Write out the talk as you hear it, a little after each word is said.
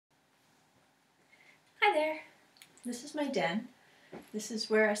Hi there! This is my den. This is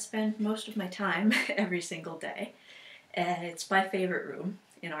where I spend most of my time every single day. And it's my favorite room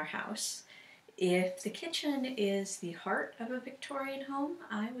in our house. If the kitchen is the heart of a Victorian home,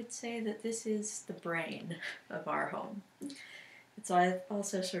 I would say that this is the brain of our home. It's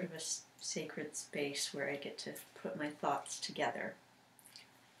also sort of a sacred space where I get to put my thoughts together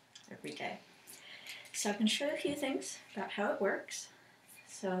every day. So I'm going to show you a few things about how it works.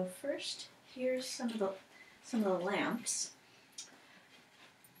 So first, here's some of the lamps,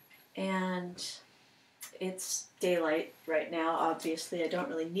 and it's daylight right now. Obviously, I don't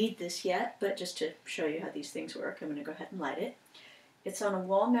really need this yet, but just to show you how these things work, I'm going to go ahead and light it. It's on a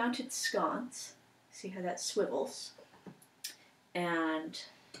wall-mounted sconce. See how that swivels? And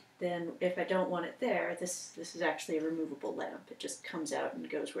then if I don't want it there, this is actually a removable lamp. It just comes out and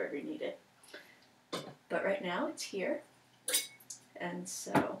goes wherever you need it. But right now it's here, and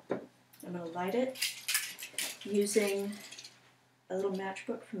so I'm going to light it using a little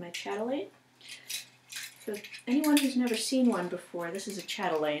matchbook from my chatelaine. So anyone who's never seen one before, this is a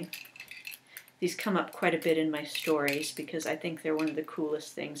chatelaine. These come up quite a bit in my stories because I think they're one of the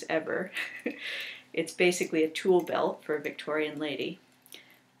coolest things ever. It's basically a tool belt for a Victorian lady.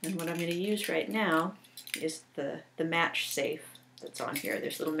 And what I'm going to use right now is the match safe that's on here.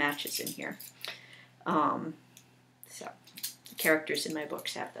 There's little matches in here. So the characters in my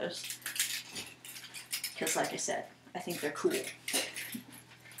books have those. Because like I said, I think they're cool. I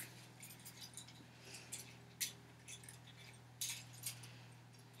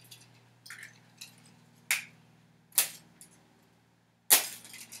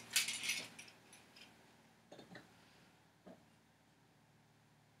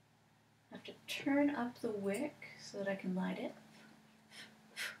have to turn up the wick so that I can light it.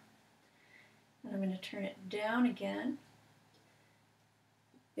 And I'm going to turn it down again.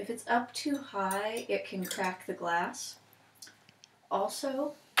 If it's up too high, it can crack the glass.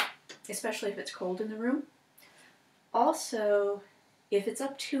 Also, especially if it's cold in the room. Also, if it's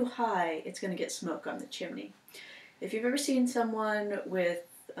up too high, it's going to get smoke on the chimney. If you've ever seen someone with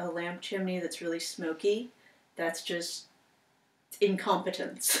a lamp chimney that's really smoky, that's just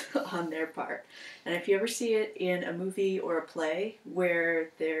incompetence on their part. And if you ever see it in a movie or a play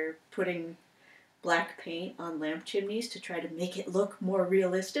where they're putting black paint on lamp chimneys to try to make it look more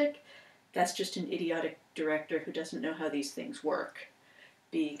realistic, that's just an idiotic director who doesn't know how these things work.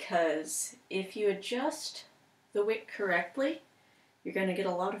 Because if you adjust the wick correctly, you're going to get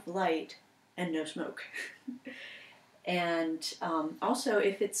a lot of light and no smoke. And also,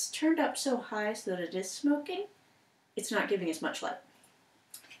 if it's turned up so high so that it is smoking, it's not giving as much light.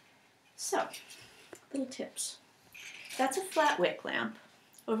 So, little tips. That's a flat wick lamp.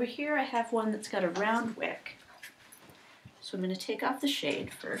 Over here I have one that's got a round wick. So I'm going to take off the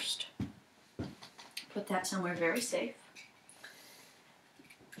shade first. Put that somewhere very safe.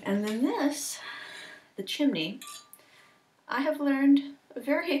 And then this, the chimney, I have learned a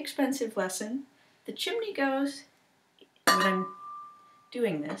very expensive lesson. The chimney goes, when I'm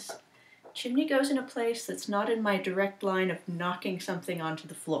doing this, chimney goes in a place that's not in my direct line of knocking something onto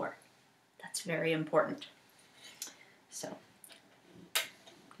the floor. That's very important. So,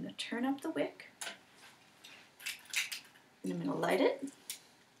 I'm going to turn up the wick, and I'm going to light it.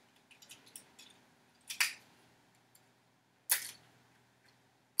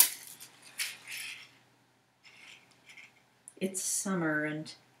 It's summer,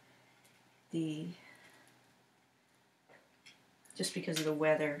 and just because of the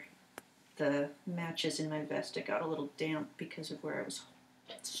weather, the matches in my Vesta got a little damp because of where I was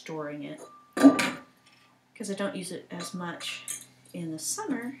storing it. Because I don't use it as much in the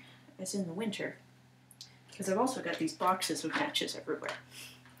summer as in the winter. Because I've also got these boxes of matches everywhere.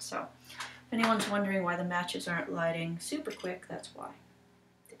 So, if anyone's wondering why the matches aren't lighting super quick, that's why.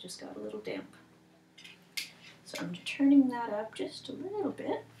 They just got a little damp. So I'm turning that up just a little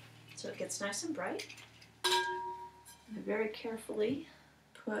bit so it gets nice and bright. I very carefully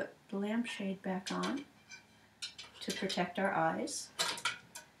put the lampshade back on to protect our eyes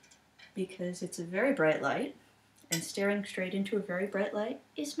because it's a very bright light, and staring straight into a very bright light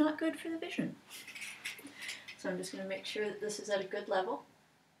is not good for the vision. So I'm just going to make sure that this is at a good level.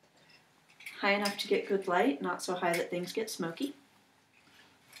 High enough to get good light, not so high that things get smoky.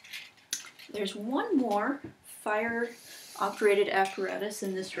 There's one more fire-operated apparatus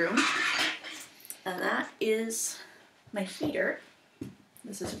in this room, and that is my heater.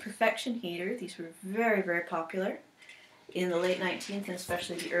 This is a Perfection heater. These were very, very popular in the late 19th and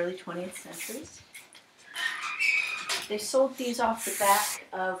especially the early 20th centuries. They sold these off the back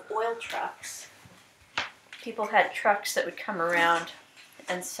of oil trucks. People had trucks that would come around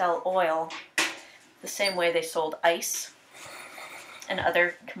and sell oil the same way they sold ice and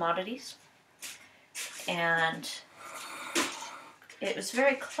other commodities. And it was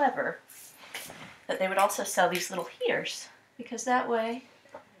very clever that they would also sell these little heaters, because that way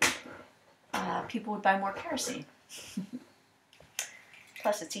people would buy more kerosene.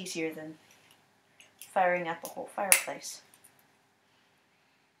 Plus it's easier than firing up the whole fireplace.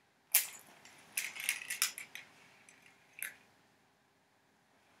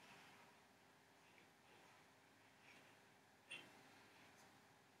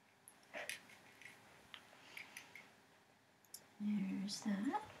 There's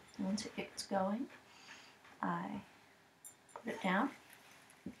that. And once it gets going, I put it down.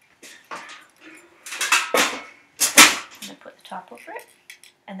 And I put the top over it.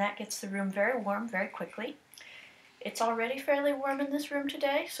 And that gets the room very warm very quickly. It's already fairly warm in this room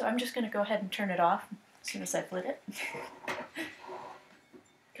today, so I'm just going to go ahead and turn it off as soon as I've lit it.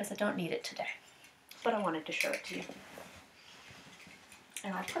 Because I don't need it today. But I wanted to show it to you.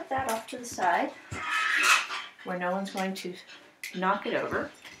 And I put that off to the side where no one's going to knock it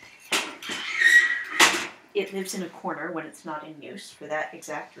over. It lives in a corner when it's not in use for that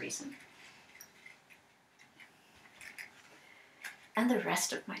exact reason. And the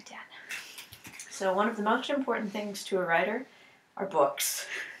rest of my den. So one of the most important things to a writer are books.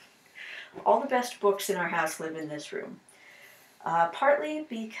 All the best books in our house live in this room. Partly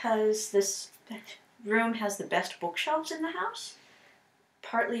because this room has the best bookshelves in the house.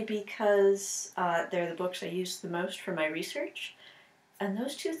 Partly because they're the books I use the most for my research. And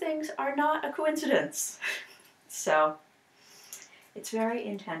those two things are not a coincidence. So it's very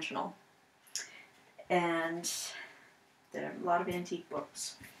intentional. And there are a lot of antique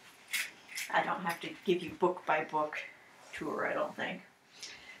books. I don't have to give you book by book tour, I don't think.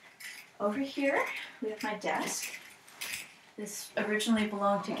 Over here, we have my desk. This originally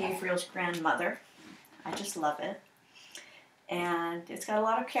belonged to Gabriel's grandmother. I just love it. And it's got a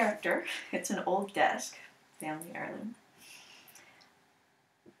lot of character. It's an old desk, family heirloom.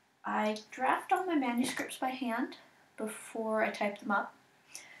 I draft all my manuscripts by hand before I type them up.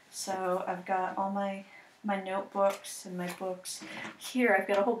 So I've got all my notebooks and my books. Here I've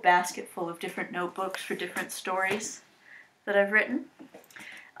got a whole basket full of different notebooks for different stories that I've written.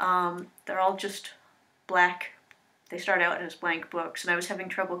 They're all just black. They start out as blank books, and I was having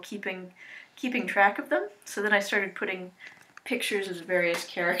trouble keeping track of them. So then I started putting pictures of various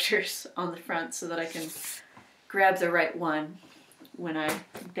characters on the front so that I can grab the right one when I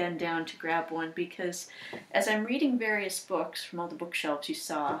bend down to grab one, because as I'm reading various books from all the bookshelves you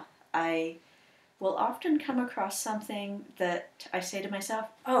saw, I will often come across something that I say to myself,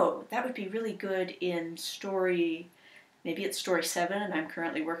 oh, that would be really good in story, maybe it's story 7 and I'm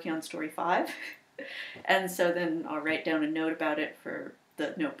currently working on story 5. And so then I'll write down a note about it for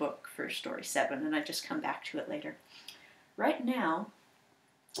the notebook for story 7, and I just come back to it later. Right now,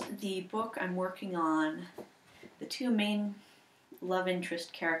 the book I'm working on, the two main love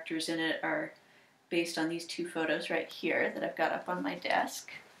interest characters in it are based on these two photos right here that I've got up on my desk.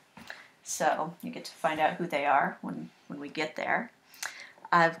 So you get to find out who they are when we get there.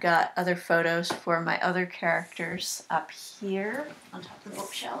 I've got other photos for my other characters up here on top of the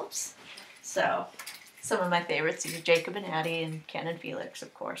bookshelves. So some of my favorites, these are Jacob and Addie and Ken and Felix,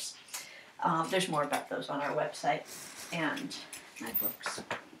 of course. There's more about those on our website. And my books.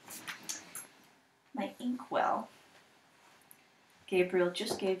 My inkwell. Gabriel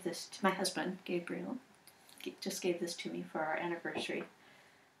just gave this to my husband, Gabriel, just gave this to me for our anniversary.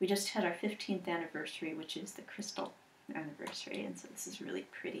 We just had our 15th anniversary, which is the crystal anniversary, and so this is really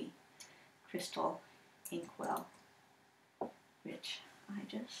pretty crystal inkwell, which I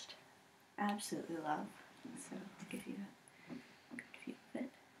just absolutely love. So I'll give you a good view of it.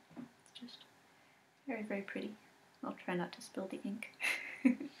 It's just very, very pretty. I'll try not to spill the ink.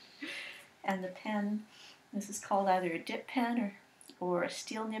 And the pen, this is called either a dip pen or a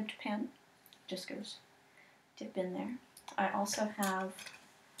steel nibbed pen. Just goes dip in there. I also have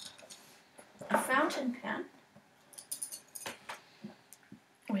a fountain pen,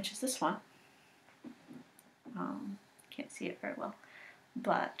 which is this one. Can't see it very well,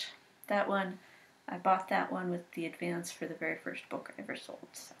 but that one, I bought that one with the advance for the very first book I ever sold,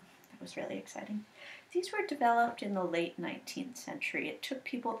 so that was really exciting. These were developed in the late 19th century. It took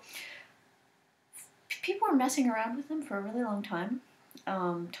people were messing around with them for a really long time.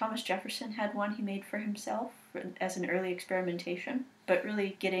 Thomas Jefferson had one he made for himself as an early experimentation, but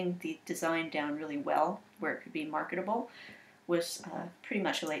really getting the design down really well where it could be marketable was pretty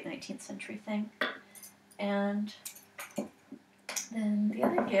much a late 19th century thing. And then the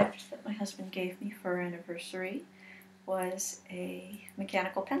other gift that my husband gave me for our anniversary was a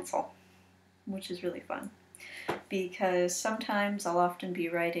mechanical pencil which is really fun. Because sometimes I'll often be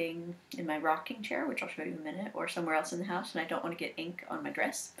writing in my rocking chair, which I'll show you in a minute, or somewhere else in the house, and I don't want to get ink on my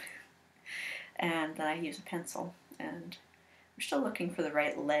dress. And then I use a pencil, and I'm still looking for the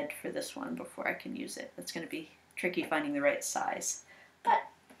right lead for this one before I can use it. It's going to be tricky finding the right size, but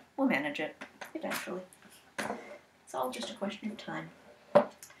we'll manage it eventually. It's all just a question of time.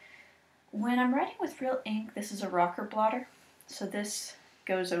 When I'm writing with real ink, this is a rocker blotter, so this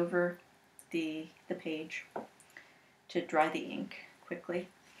goes over the page to dry the ink quickly.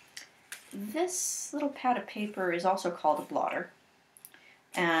 This little pad of paper is also called a blotter,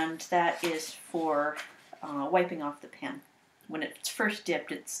 and that is for wiping off the pen. When it's first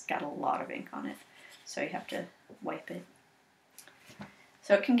dipped, it's got a lot of ink on it, so you have to wipe it.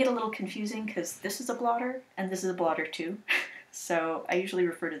 So it can get a little confusing because this is a blotter and this is a blotter too. So I usually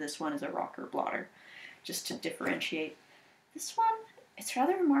refer to this one as a rocker blotter, just to differentiate. This one, it's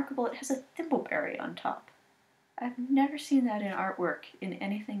rather remarkable. It has a thimbleberry on top. I've never seen that in artwork in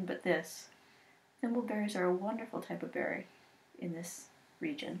anything but this. Thimbleberries are a wonderful type of berry in this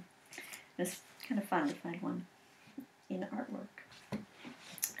region. It's kind of fun to find one in artwork.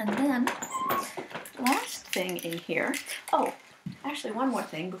 And then, last thing in here, oh, actually one more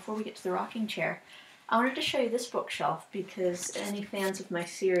thing before we get to the rocking chair. I wanted to show you this bookshelf because any fans of my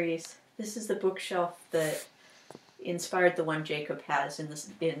series, this is the bookshelf that inspired the one Jacob has in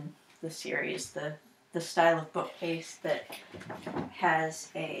the series, the style of bookcase that has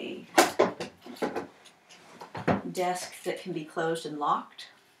a desk that can be closed and locked,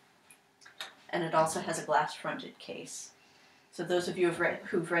 and it also has a glass-fronted case. So those of you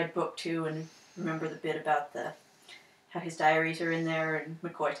who've read book 2 and remember the bit about how his diaries are in there and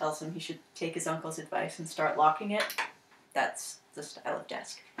McCoy tells him he should take his uncle's advice and start locking it, that's the style of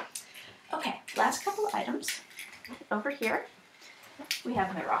desk. Okay, last couple of items. Over here, we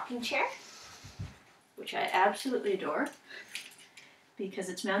have my rocking chair, which I absolutely adore because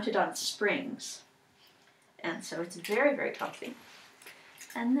it's mounted on springs, and so it's very, very comfy.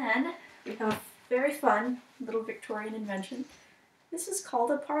 And then we have a very fun little Victorian invention. This is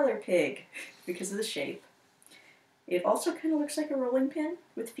called a parlor pig because of the shape. It also kind of looks like a rolling pin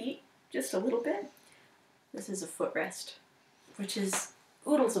with feet, just a little bit. This is a footrest, which is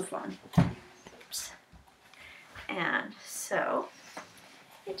oodles of fun. Oops. And so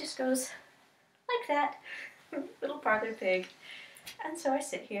it just goes like that, little parlor pig. And so I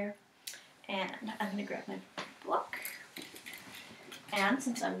sit here, and I'm going to grab my book. And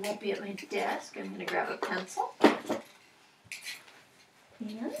since I won't be at my desk, I'm going to grab a pencil.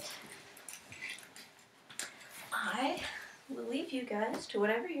 And I will leave you guys to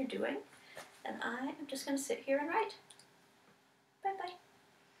whatever you're doing, and I am just going to sit here and write. Bye-bye.